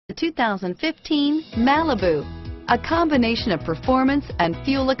The 2015 Malibu. A combination of performance and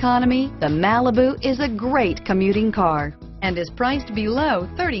fuel economy, the Malibu is a great commuting car and is priced below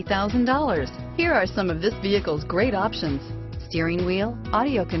 $30,000. Here are some of this vehicle's great options: steering wheel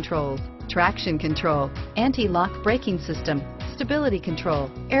audio controls, traction control, anti-lock braking system, stability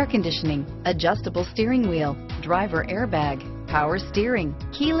control, air conditioning, adjustable steering wheel, driver airbag, power steering,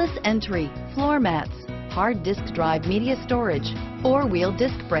 keyless entry, floor mats, hard disk drive media storage, four-wheel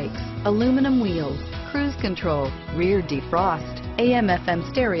disc brakes, aluminum wheels, cruise control, rear defrost, AM/FM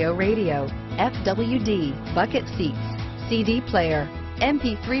stereo radio, FWD, bucket seats, CD player,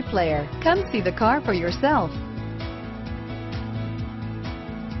 MP3 player. Come see the car for yourself.